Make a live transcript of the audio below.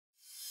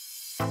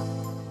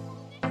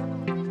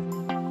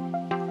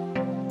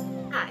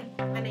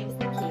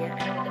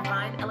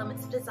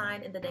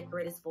design in the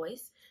decorator's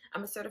voice.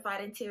 I'm a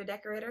certified interior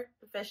decorator,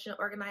 professional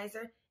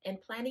organizer,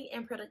 and planning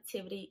and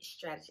productivity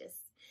strategist.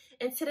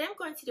 And today I'm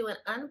going to do an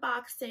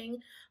unboxing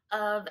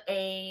of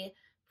a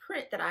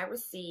print that I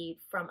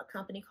received from a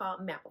company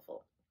called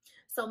MAPIFUL.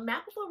 So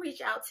MAPIFUL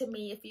reached out to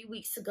me a few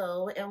weeks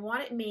ago and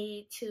wanted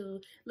me to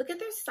look at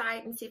their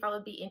site and see if I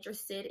would be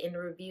interested in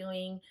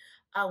reviewing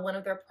one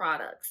of their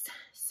products.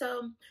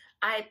 So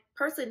I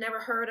personally never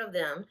heard of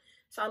them.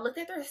 So I looked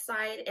at their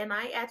site and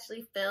I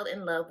actually fell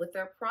in love with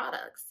their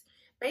products.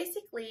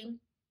 Basically,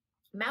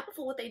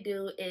 MAPIFUL, what they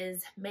do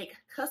is make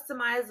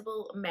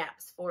customizable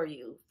maps for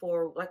you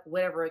for like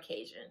whatever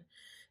occasion.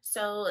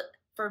 So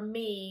for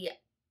me,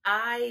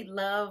 I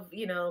love,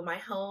 my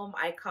home.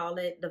 I call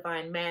it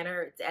Divine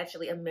Manor. It's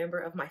actually a member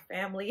of my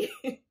family.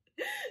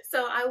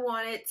 So I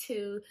wanted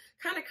to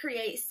kind of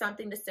create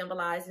something to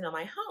symbolize,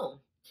 my home.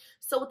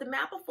 So with the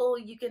MAPIFUL,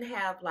 you can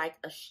have like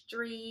a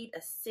street,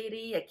 a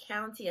city, a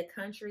county, a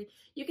country.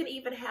 You can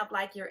even have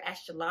like your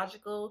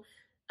astrological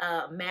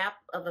map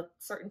of a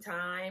certain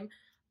time.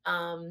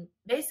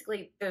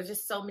 Basically, there's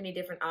just so many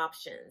different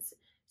options.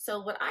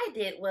 So what I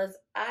did was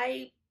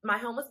my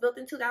home was built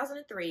in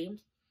 2003.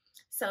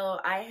 So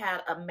I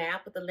had a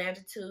map with the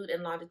latitude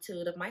and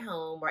longitude of my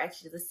home, or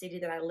actually the city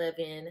that I live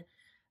in,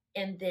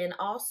 and then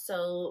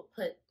also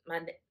put my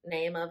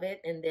name of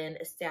it and then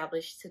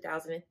established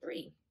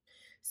 2003.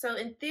 So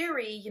in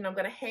theory, I'm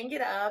going to hang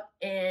it up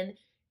and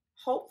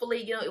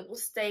hopefully, it will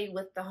stay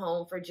with the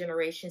home for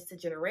generations to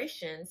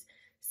generations.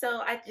 So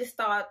I just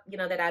thought,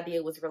 that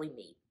idea was really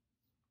neat.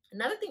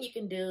 Another thing you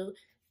can do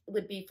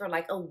would be for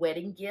like a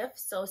wedding gift.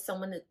 So if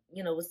someone that,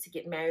 was to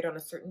get married on a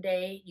certain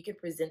day, you can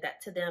present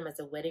that to them as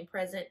a wedding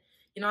present.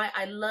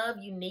 I love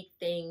unique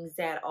things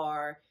that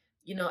are,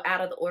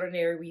 out of the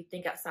ordinary where you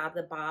think outside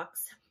the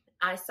box.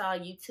 I saw a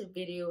YouTube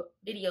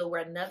video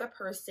where another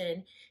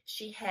person,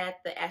 she had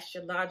the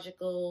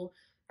astrological,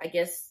 I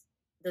guess,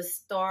 the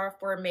star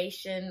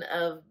formation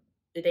of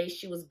the day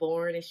she was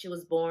born, and she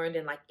was born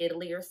in like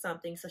Italy or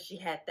something. So she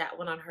had that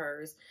one on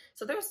hers.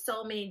 So there's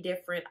so many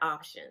different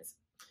options.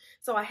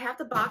 So I have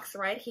the box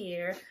right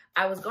here.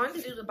 I was going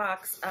to do the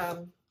box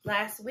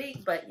last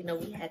week, but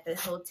we had the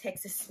whole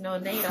Texas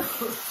tornado,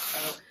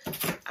 so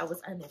I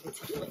was unable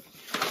to do it.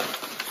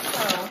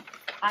 So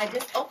I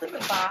just opened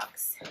the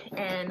box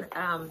and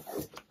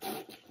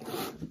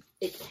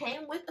it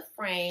came with the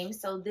frame.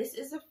 So this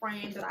is a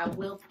frame that I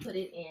will put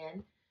it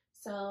in.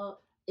 So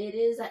it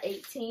is an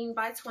 18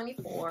 by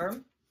 24.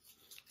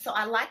 So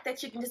I like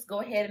that you can just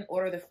go ahead and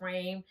order the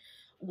frame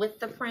with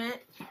the print.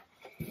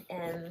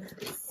 And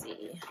let's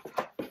see.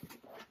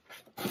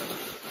 Let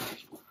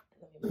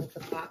me move the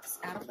box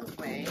out of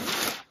the way.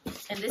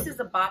 And this is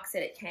the box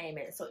that it came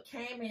in. So it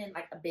came in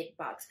like a big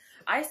box.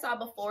 I saw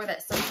before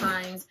that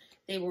sometimes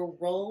they were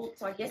rolled.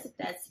 So I guess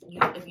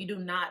if you do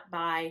not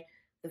buy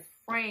the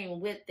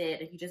frame with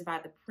it, if you just buy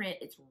the print,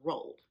 it's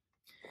rolled.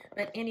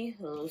 But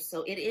anywho,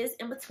 so it is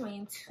in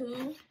between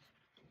two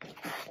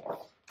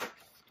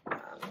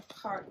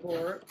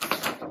cardboard.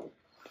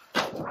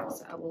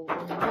 So I will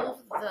remove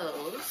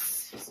those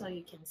so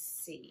you can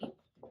see.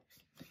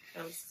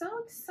 I'm so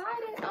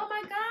excited. Oh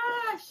my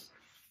gosh.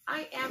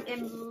 I am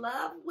in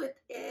love with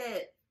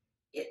it.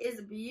 It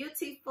is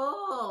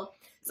beautiful.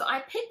 So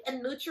I picked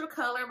a neutral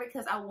color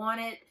because I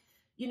wanted,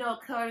 a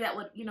color that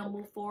would,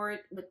 move forward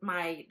with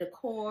my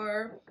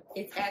decor.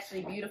 It's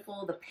actually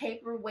beautiful. The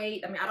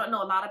paperweight, I don't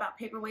know a lot about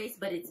paperweights,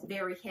 but it's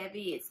very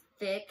heavy. It's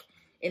thick.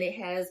 And it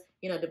has,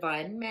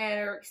 Divine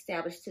Manor,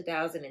 established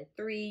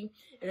 2003.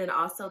 And then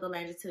also the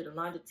latitude and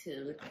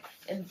longitude.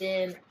 And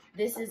then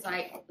this is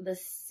like the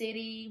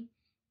city,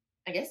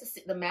 I guess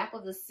the map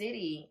of the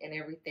city and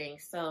everything.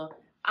 So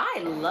I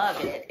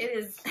love it. It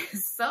is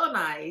so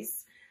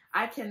nice.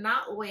 I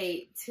cannot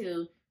wait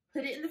to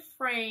put it in the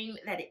frame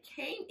that it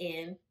came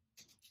in.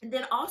 And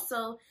then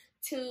also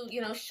to,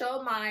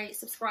 show my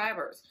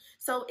subscribers.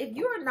 So if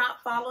you are not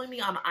following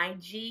me on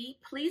IG,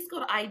 please go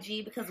to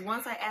IG, because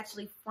once I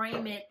actually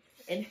frame it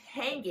and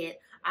hang it,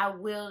 I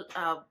will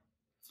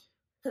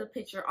put a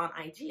picture on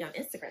IG, on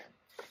Instagram.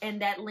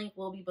 And that link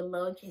will be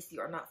below in case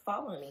you are not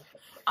following me.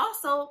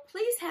 Also,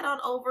 please head on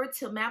over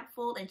to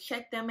MAPIFUL and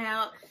check them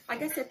out.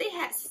 Like I said, they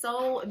had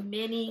so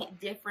many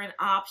different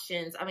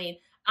options.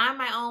 I'm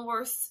my own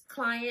worst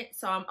client,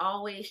 so I'm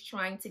always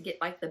trying to get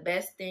like the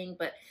best thing,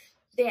 but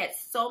they had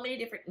so many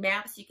different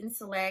maps you can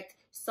select,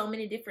 so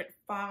many different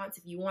fonts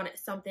if you wanted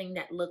something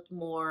that looked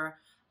more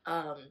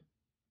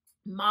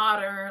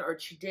modern or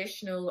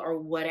traditional or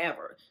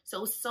whatever.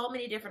 So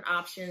many different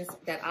options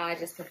that I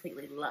just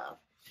completely love.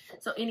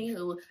 So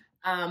anywho,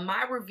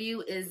 my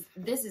review is,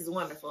 this is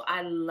wonderful.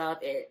 I love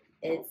it.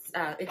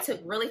 It took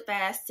really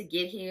fast to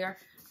get here.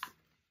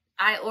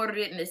 I ordered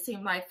it and it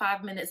seemed like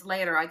 5 minutes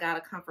later, I got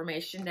a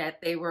confirmation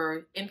that they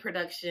were in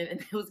production and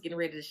they was getting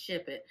ready to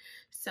ship it.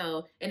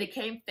 So, and it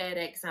came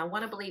FedEx, and I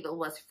want to believe it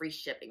was free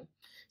shipping.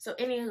 So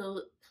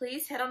anywho,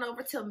 please head on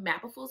over to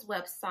MAPIFUL's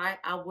website.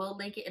 I will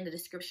link it in the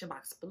description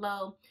box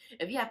below.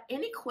 If you have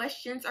any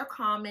questions or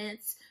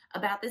comments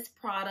about this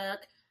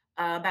product,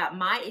 about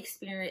my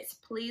experience,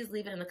 please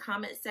leave it in the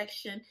comment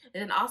section.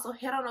 And then also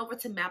head on over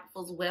to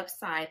MAPIFUL's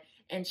website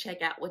and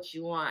check out what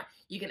you want.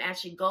 You can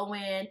actually go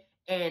in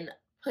and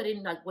put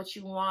in like what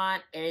you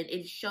want, and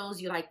it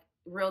shows you like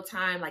real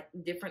time, like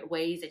different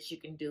ways that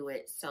you can do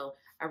it. So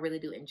I really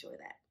do enjoy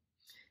that.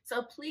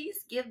 So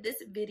please give this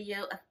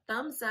video a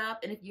thumbs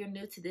up, and if you're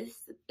new to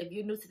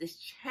this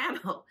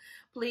channel,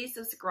 please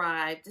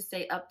subscribe to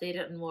stay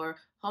updated on more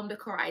home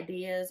decor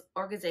ideas,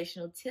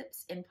 organizational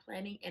tips, and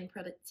planning and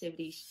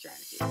productivity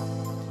strategies.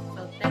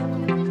 So thank you.